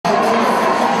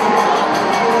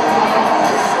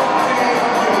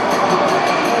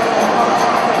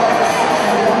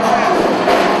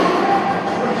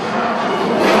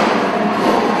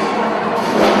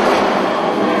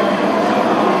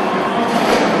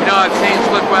I've seen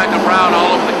Slick Wagner Brown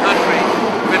all over the country.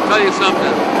 I'm going to tell you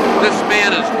something. This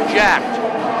man is jacked.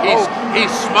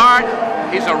 He's smart.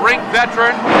 He's a ring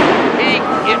veteran.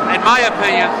 In my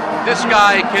opinion, this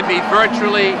guy can be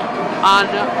virtually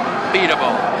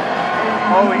unbeatable.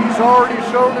 Oh, he's already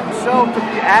shown himself to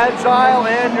be agile,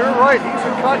 and you're right, he's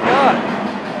a cut guy.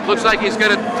 Looks like he's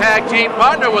got a tag team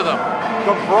partner with him.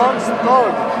 The Bronx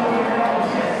Thug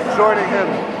joining him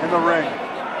in the ring.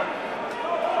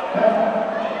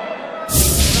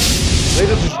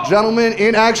 Ladies and gentlemen,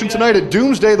 in action tonight at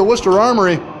Doomsday, the Worcester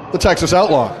Armory, the Texas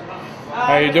Outlaw.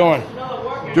 How you doing?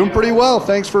 Doing pretty well.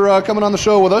 Thanks for coming on the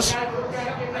show with us.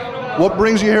 What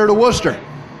brings you here to Worcester?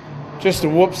 Just to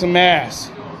whoop some ass.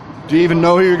 Do you even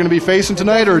know who you're going to be facing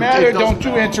tonight? Don't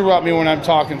you interrupt me when I'm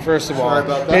talking, first of all. Sorry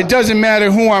about that. It doesn't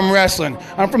matter who I'm wrestling.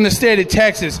 I'm from the state of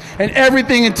Texas, and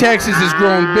everything in Texas is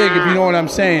growing big, if you know what I'm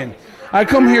saying. I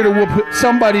come here to whoop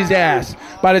somebody's ass.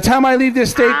 By the time I leave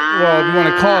this state, well, if you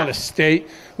want to call it a state,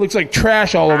 looks like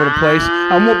trash all over the place.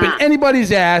 I'm whooping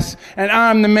anybody's ass, and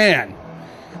I'm the man.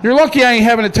 You're lucky I ain't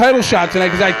having a title shot tonight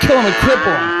because I'd kill him and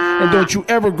cripple him. And don't you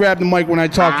ever grab the mic when I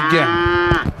talk again.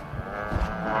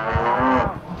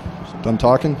 Done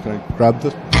talking? Can I grab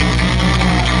this? Oh,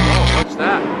 what's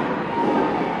that?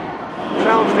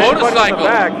 Challenge motorcycle. In the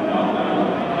back.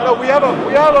 You know, we have a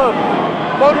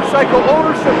motorcycle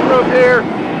ownership group here. Who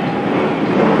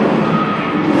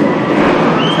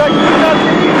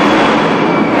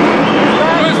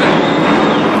is it?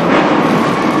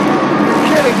 You're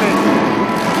kidding me.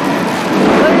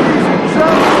 Ladies and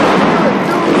gentlemen,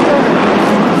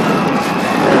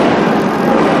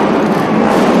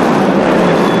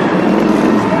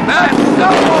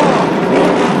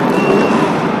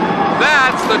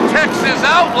 That's the Texas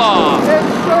Outlaw. It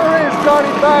sure is, Johnny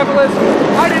Fabulous.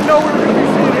 I didn't know we were going to be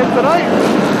seeing him tonight.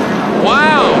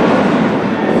 Wow.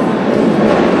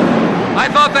 I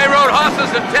thought they rode horses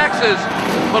in Texas,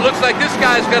 but looks like this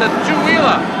guy's got a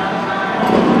two-wheeler.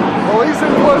 Well, he's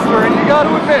in Worcester, and you got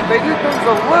to admit, they do things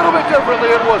a little bit differently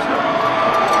in Worcester.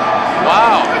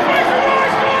 Wow.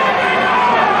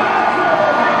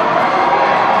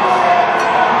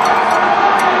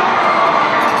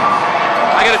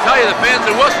 I got to tell you, the fans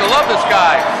in Worcester love this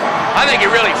guy. I think he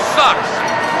really sucks.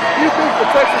 You think the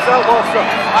Texas Outlaw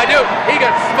sucks? I do. He got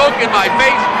smoke in my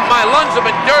face. My lungs have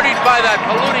been dirtied by that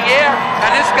polluting air, and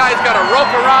this guy's got a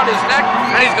rope around his neck,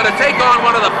 and he's going to take on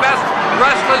one of the best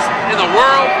wrestlers in the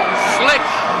world, Slick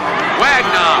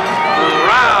Wagner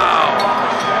Brown.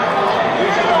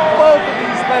 Both of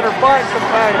these men are fine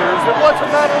competitors, and what's the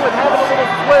matter with having a little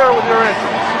flair with your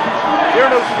entrance? You're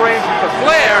no stranger to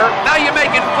Flair? Now you're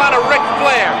making fun of Ric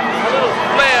Flair. A little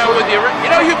flair with your...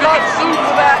 You know you could get sued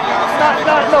for that?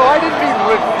 No, I didn't mean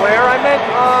Ric Flair. I meant,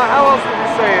 how else would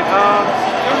you say it?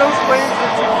 You're no stranger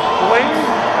to bling?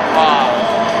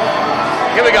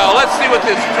 Here we go. Let's see what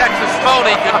this Texas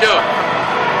phony can do.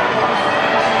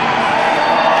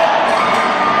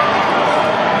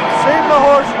 Save the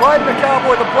horse, riding the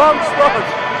cowboy, the Bronx Thug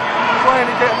trying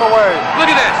to get in the way.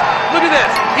 Look at this. Look at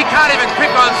this. He can't even pick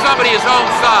on somebody his own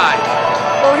size.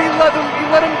 Well, he let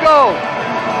him go.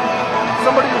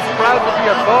 Somebody who's proud to be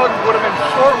a thug would have been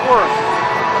short worse.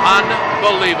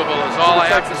 Unbelievable is all I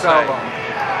have to say.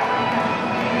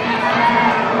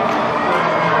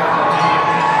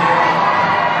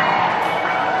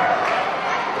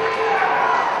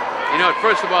 You know,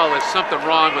 first of all, there's something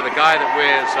wrong with a guy that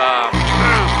wears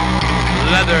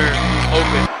leather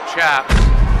open chaps,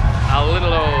 a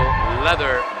little old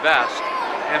leather vest,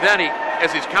 and then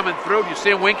as he's coming through, do you see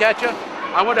him wink at you?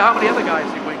 I wonder how many other guys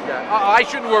he winked at. I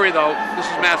shouldn't worry, though. This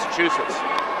is Massachusetts.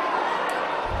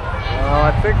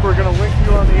 I think we're going to link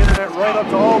you on the internet right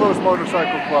up to all those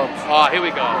motorcycle clubs. Oh, here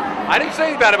we go. I didn't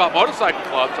say anything bad about motorcycle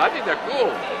clubs. I think they're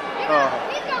cool.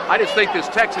 I just think this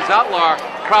Texas Outlaw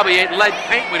probably ate lead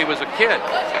paint when he was a kid.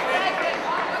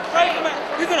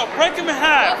 He's going to break him in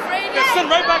half. He'll sit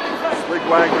right back in front. Slick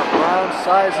Wagner Brown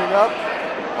sizing up.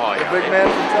 Oh, yeah. The big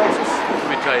man from Texas. Let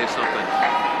me tell you something.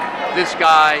 This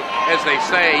guy, as they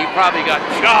say, he probably got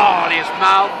chaw in his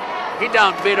mouth. He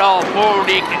done bit off more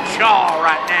than he can chaw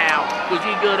right now, because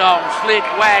he good on Slick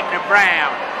Wagner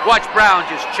Brown. Watch Brown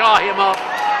just chaw him up,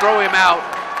 throw him out.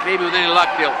 Maybe with any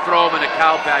luck, they'll throw him in a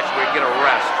cow pasture where he can get a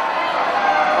rest.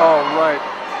 Oh, right.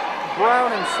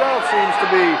 Brown himself seems to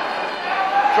be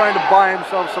trying to buy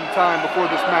himself some time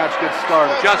before this match gets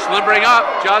started. Just limbering up.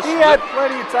 He had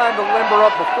plenty of time to limber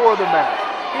up before the match.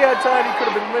 He had time he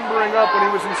could have been limbering up when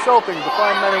he was insulting the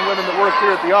fine men and women that work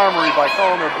here at the Armory by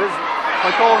calling their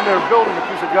building a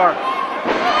piece of garbage.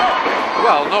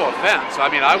 Well, no offense. I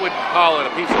mean, I wouldn't call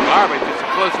it a piece of garbage. It's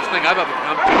the closest thing I've ever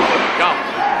come to a dump.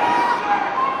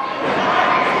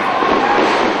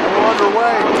 Well,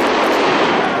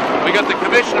 We got the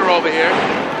commissioner over here.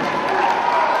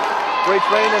 Great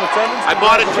train in attendance. I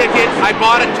bought a ticket. I don't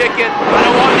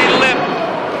want any lip.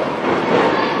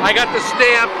 I got the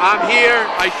stamp. I'm here.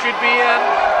 I should be in.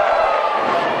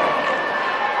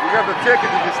 You got the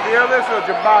ticket. Did you steal this or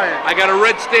did you buy it? I got a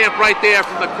red stamp right there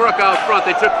from the crook out front.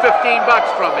 They took $15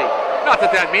 from me. Not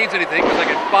that that means anything, because I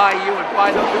can buy you and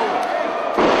buy the new one.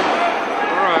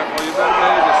 All right. Well, you better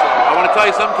behave yourself. I want to tell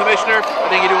you something, Commissioner. I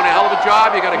think you're doing a hell of a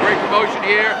job. You got a great promotion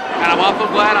here, and I'm awful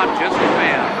glad I'm just a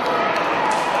fan.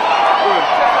 Good.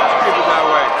 Keep it that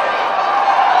way.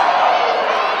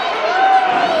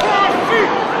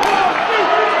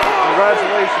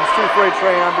 Congratulations to Freight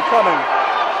Train on becoming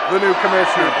the new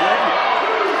commissioner.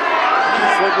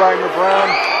 Slick Wagner Brown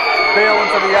bailing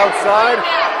to the outside.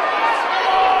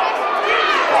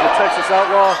 As the Texas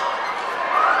Outlaw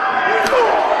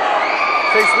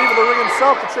takes leave of the ring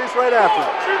himself to chase right after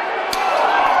it.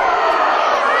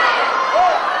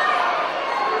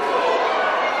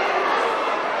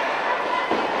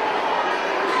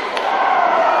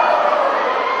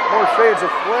 More shades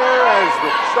of flair as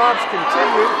the shots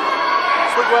continue.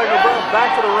 Slick Wagner Brown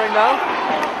back to the ring now.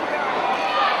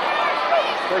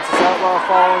 Texas Outlaw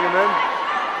following him in.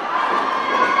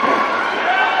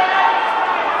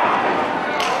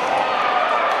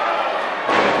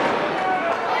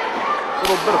 A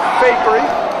little bit of fakery.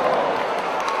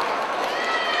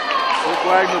 Slick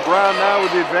Wagner Brown now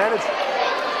with the advantage.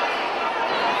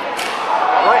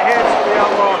 Right hands to the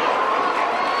Outlaw.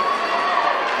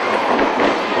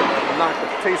 Knock the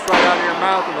taste right out of your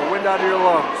mouth and the wind out of your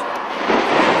lungs.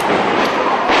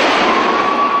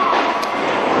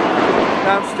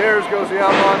 Downstairs goes the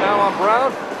Outlaw now on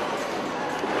Brown.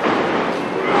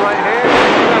 Right hand,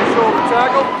 that shoulder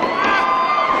tackle.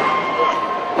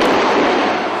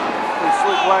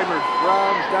 Slick Wagner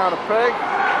Brown down a peg.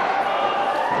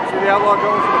 See the Outlaw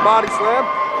going for the body slam.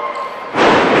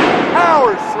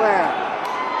 Power slam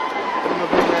from the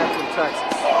big man from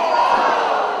Texas.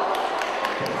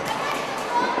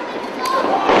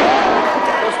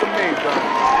 Custom made, brother.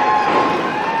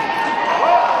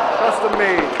 Custom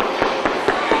made.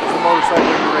 Motorcycle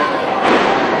you're in.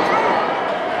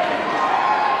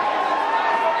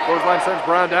 Clothesline sends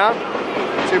Brown down.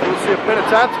 See if we'll see a pin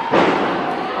attempt.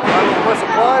 Final press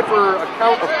apply for a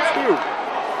count of 2.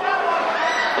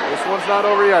 This one's not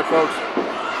over yet, folks.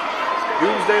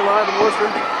 Doomsday live in Worcester.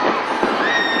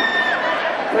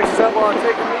 Texas Outlaw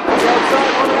taking lead to the outside.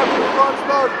 Running after the front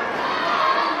start.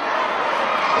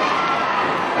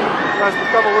 Tries to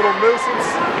become a little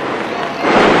nuisance.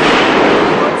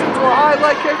 A high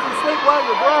leg kick from Slick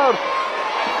Wagner Brown.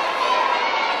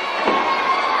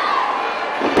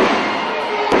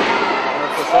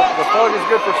 The thug is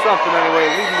good for something anyway,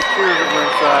 leading the cheers at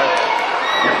ringside.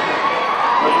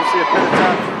 As we see a pin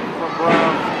attempt from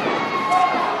Brown.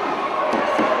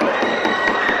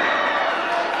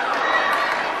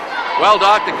 Well,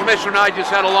 Doc, the commissioner and I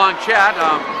just had a long chat.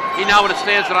 He now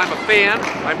understands that I'm a fan.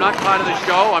 I'm not part of the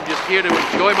show. I'm just here to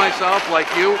enjoy myself like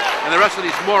you and the rest of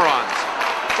these morons.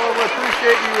 Well, we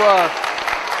appreciate you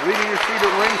leaving your seat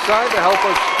at ringside to help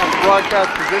us on the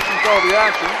broadcast position for all the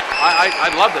action.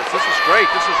 I love this. This is great.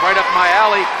 This is right up my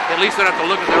alley. At least I don't have to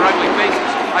look at their ugly faces.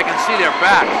 I can see their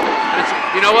backs. And it's,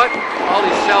 you know what? All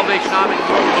these Salvation Army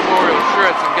Memorial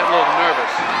shirts, I'm getting a little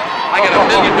nervous. I got $1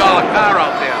 million car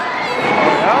out there.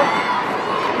 Oh,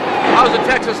 yeah? How's the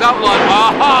Texas Outlaw?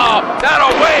 Oh,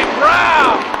 that'll Wade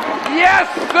Brown! Yes,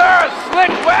 sir!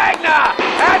 Slick Wagner!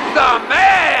 That's the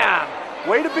man!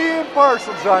 Way to be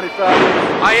impartial, Johnny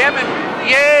Fabulous. I am in.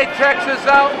 Yay, Texas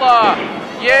Outlaw!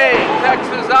 Yay,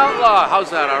 Texas Outlaw!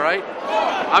 How's that, all right?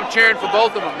 I'm cheering for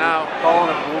both of them now. Calling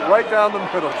it right down the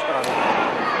middle, Johnny.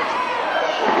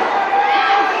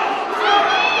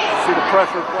 See the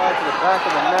pressure applied to the back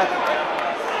of the neck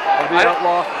of the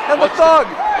Outlaw. And the thug!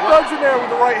 The thug's in there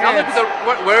with the right hand. Now look at the.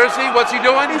 Where is he? What's he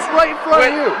doing? He's right in front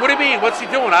of you. What do you mean? What's he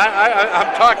doing? I'm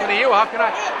talking to you. How can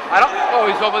I? I don't. Oh,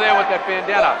 he's over there with that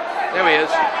bandana. There he is.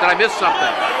 Did I miss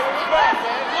something?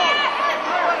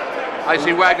 I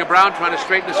see Wagner Brown trying to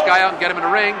straighten this guy out and get him in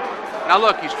the ring. Now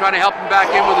look, he's trying to help him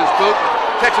back in with his boot.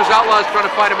 Texas Outlaw is trying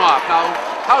to fight him off. Now,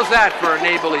 how's that for a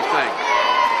neighborly thing?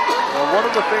 Well, one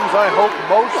of the things I hope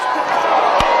most,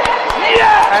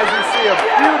 as you see a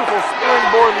beautiful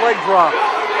springboard leg drop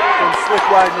from Slick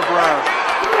Wagner Brown.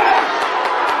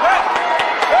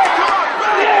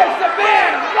 There's the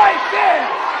man right there!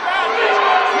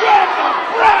 Wagner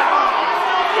Brown!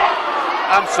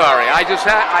 I'm sorry,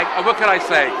 what can I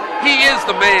say? He is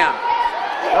the man.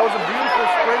 That was a beautiful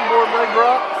springboard leg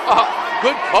drop.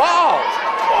 Good call.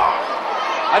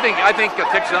 I think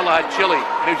Texas Outlaw had chili,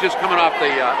 and he was just coming off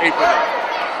the apron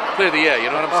to clear the air.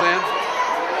 You know what I'm saying?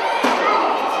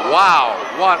 Wow.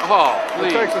 What? Oh,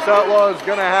 The please. Texas Outlaw is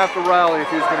going to have to rally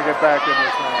if he's going to get back in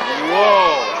this match.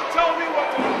 Whoa.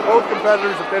 Both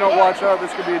competitors, if they don't watch out,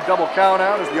 this could be a double count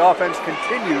out as the offense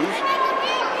continues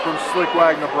from Slick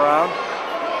Wagner Brown.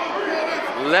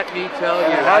 Let me tell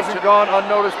you. And it hasn't gone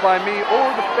unnoticed by me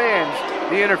or the fans,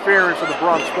 the interference of the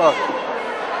Bronx Thug.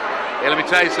 Hey, let me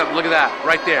tell you something. Look at that.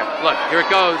 Right there. Look, here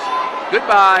it goes.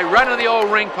 Goodbye. Right into the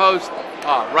old ring post.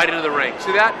 Oh, right into the ring.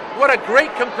 See that? What a great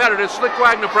competitor Slick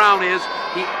Wagner Brown is.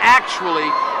 He actually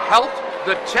helped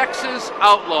the Texas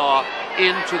Outlaw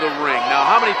into the ring. Now,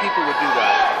 how many people would do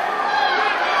that?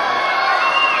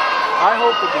 I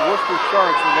hope that the Worcester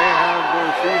Sharks, when they have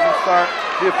their season start,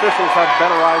 the officials have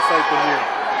better eyesight than you.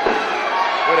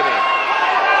 Wait a minute.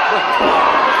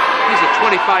 These are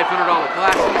 $2,500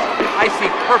 glasses. I see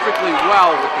perfectly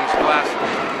well with these glasses.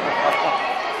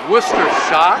 Worcester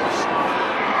Sharks?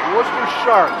 Worcester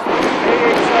Sharks, the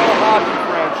AHL hockey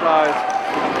franchise,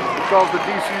 calls the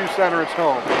DCU Center its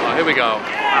home. Oh, here we go.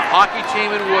 A hockey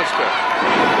team in Worcester.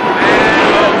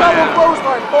 And double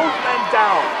clothesline, both men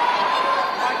down.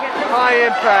 High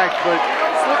impact, but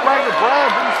Slick Wagner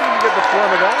Brown didn't seem to get the form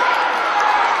of that.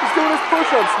 He's doing his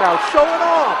push-ups now, showing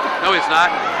off. No, he's not.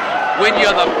 When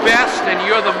you're the best and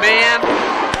you're the man.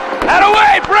 That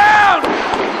away, Brown!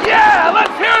 Yeah,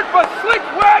 let's hear it for Slick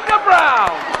Wagner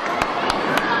Brown.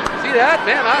 See that,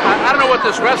 man? I don't know what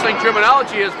this wrestling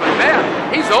terminology is, but man,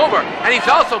 he's over, and he's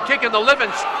also kicking the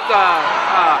living stuffing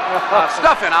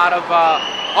out of.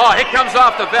 Oh, here comes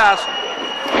off the vest.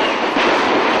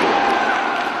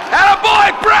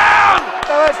 Attaboy, Brown!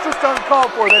 No, that's just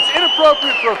uncalled for. That's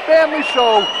inappropriate for a family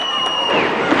show.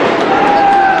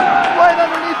 Right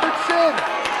underneath the chin.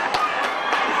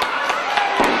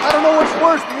 I don't know what's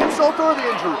worse, the insult or the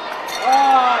injury.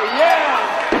 Yeah!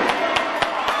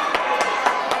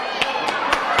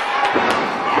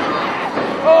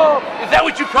 Oh, is that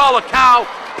what you call a cow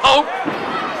poke?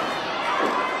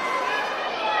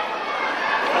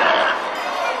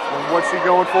 And what's he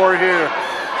going for here?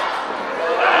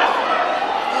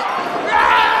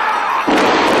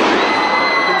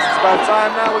 About time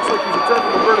now. Looks like he's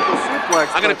attempting a vertical suplex.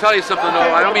 I'm going to tell you something,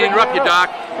 though. I don't mean to interrupt you, Doc,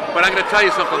 but I'm going to tell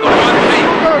you something. The one thing,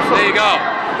 there you go.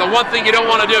 The one thing you don't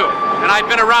want to do, and I've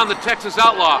been around the Texas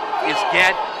Outlaw, is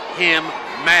get him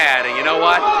mad. And you know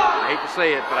what? I hate to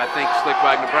say it, but I think Slick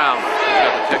Wagner Brown has got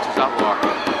the Texas Outlaw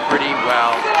pretty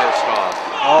well pissed off.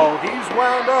 Oh, he's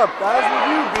wound up. As would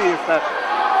you be if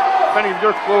any of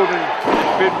your clothing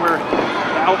fit where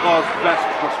the Outlaw's best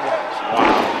was.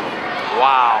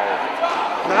 Wow.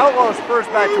 The Outlaw's first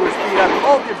back to his feet after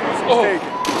all the abuse he's taken.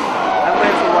 And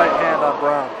lands the right hand on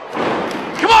Brown.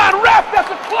 Come on, ref! That's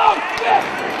a close hit!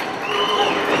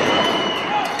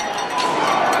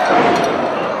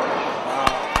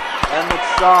 And the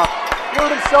chop. He hurt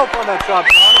himself on that chop,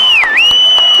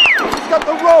 Johnny. He's got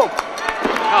the rope.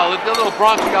 No, the little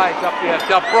Bronx guy's up there.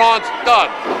 The Bronx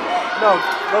Thug. No,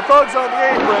 the Thug's on the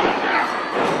apron.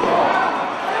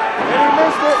 And he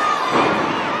missed it.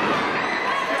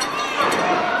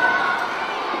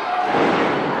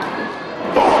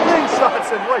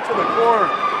 Shots him right to the corner.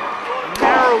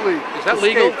 Narrowly. Is that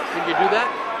legal? Can you do that?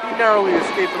 He narrowly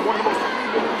escaped one of the most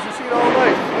illegal moves you've seen all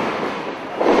night.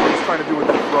 What he's trying to do with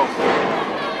that rope.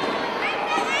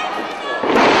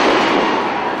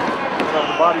 Got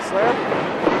the body slam.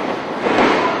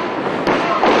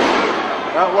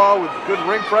 Outlaw with good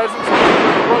ring presence.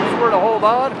 The ropes were to hold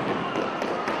on.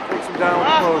 Takes him down with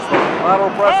the clothesline.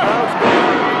 Lateral press now.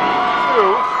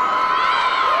 Two.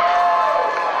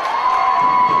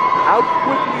 How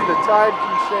quickly the tide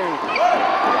can change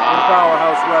in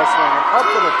Powerhouse Wrestling. And up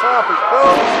to the top it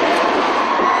goes.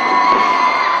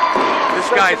 This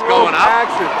guy's going up.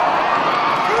 Action.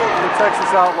 The Texas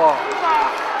Outlaw.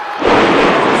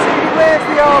 He lands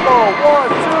the elbow. 1,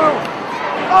 2.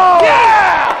 Oh!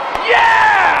 Yeah!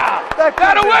 Yeah!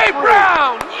 That away,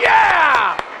 Brown!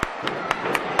 Yeah!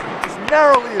 He's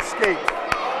narrowly escaped.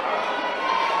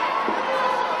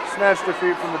 Snatched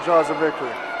defeat from the jaws of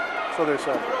victory. So they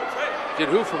say. Did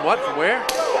who from what? From where?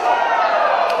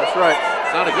 That's right.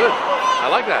 Sounded good. I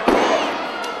like that.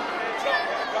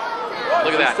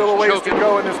 Look at that. Still a ways to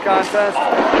go in this contest. You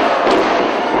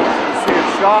see a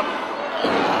chop.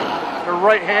 Her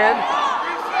right hand.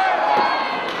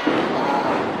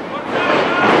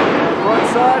 Right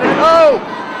side and oh!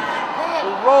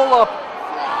 The roll up.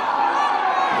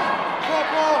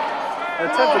 An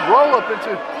attempted roll up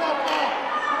into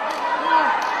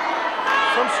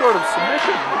some sort of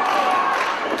submission.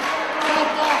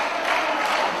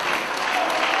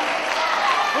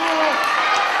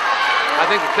 I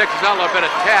think the Texas Outlaw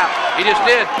better tap. He just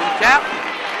did. Did he tap?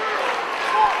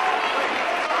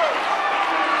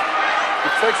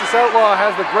 The Texas Outlaw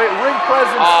has the great ring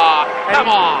presence.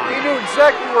 Come on. He knew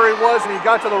exactly where he was, and he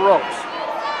got to the ropes.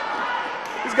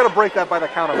 He's going to break that by the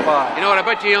count of 5. You know what? I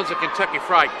bet you he owns a Kentucky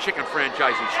Fried Chicken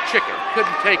franchise. He's chicken.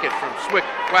 Couldn't take it from Slick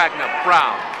Wagner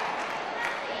Brown.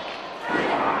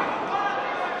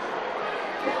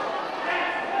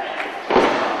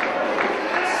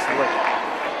 Slick.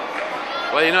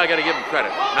 Well, you know, I got to give him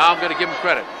credit. Now I'm going to give him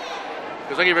credit.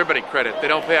 Because I give everybody credit.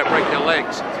 They don't pay, I break their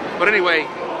legs. But anyway,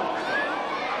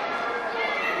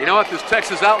 you know what? This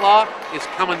Texas Outlaw is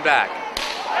coming back.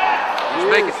 He's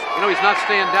making, you know, he's not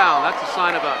staying down. That's a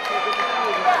sign of a...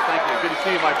 Thank you. Good to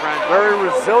see you, my friend. Very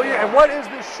resilient. And what is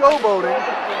this showboating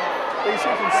that you see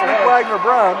from Slick Wagner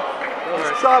Brown?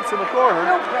 His chops in the corner.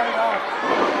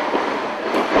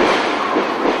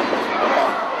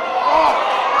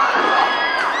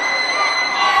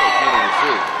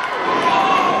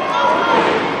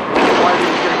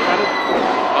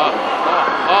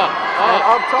 And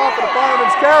up top of the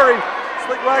fireman's carry,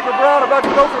 Slick Wagner Brown about to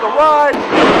go for the ride.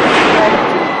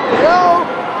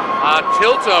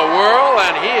 Tilt-a-whirl,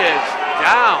 and he is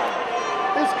down.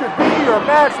 This could be your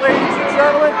match, ladies and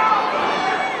gentlemen.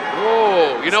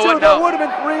 Whoa, you know what? That would have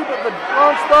been 3, but the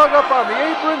Bronx Dog up on the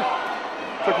apron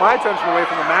took my attention away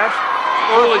from the match.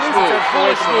 Foolish move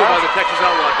by the Texas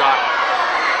Outlaw, Doc.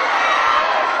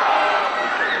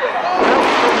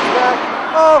 Back.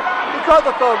 Oh, he caught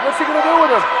the thug. What's he going to do with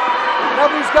him? Now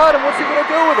that he's got him, what's he going to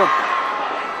do with him?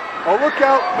 Oh, look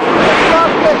out. Drop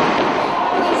kick.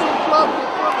 Drop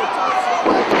kick from the top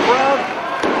of Brown.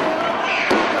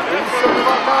 He's setting him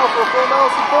up now for a full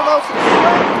Nelson. Full Nelson.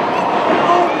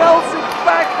 Full Nelson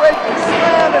backbreaking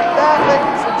slam. And that,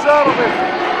 ladies and gentlemen,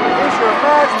 is your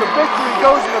match. The victory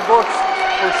goes in the books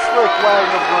for Slick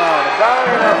Wagner Brown. A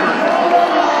valiant effort.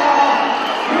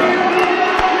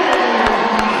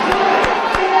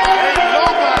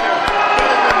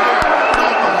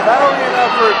 Valiant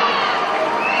effort,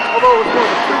 although it was more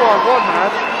of a 2-on-1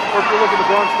 match, or if you look at the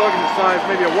Bronx Dog and decides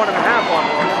maybe a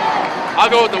 1.5-on-1. I'll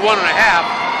go with the 1.5,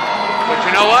 but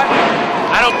you know what?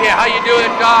 I don't care how you do it,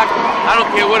 Doc. I don't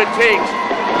care what it takes.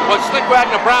 What Slick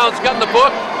Wagner Brown's got in the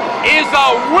book is a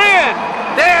win.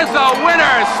 There's a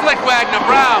winner, Slick Wagner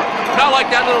Brown. Not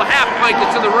like that little half pint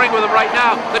that's in the ring with him right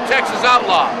now, the Texas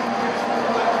Outlaw.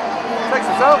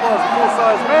 Texas Outlaw is a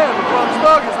full-size man, the Bronx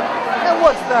Dog is and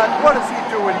what's that? What is he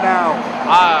doing now?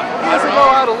 He doesn't know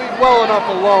how to leave well enough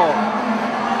alone.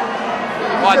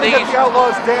 Well, I think he's the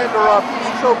Outlaw's dander up.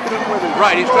 He's choking him with it.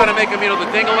 Right, he's trying to make him, you know, the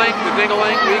ding-a-ling.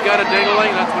 We got a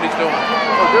ding-a-ling. That's what he's doing.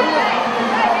 Oh, did you?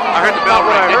 I heard the bell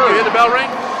ring. Did you hear the bell ring?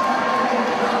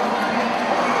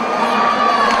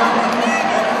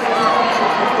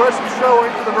 Impressive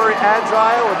showing for the very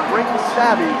agile and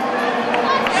ring-savvy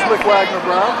Slick Wagner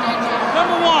Brown.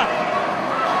 Number 1.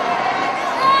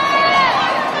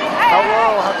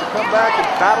 Outlaw will have to come back and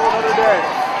battle another day.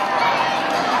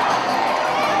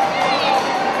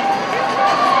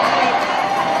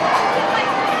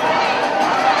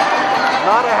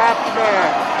 Not a happy man.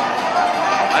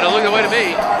 I don't look the way to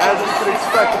me. As you could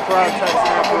expect, the crowd texting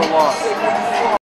after a loss.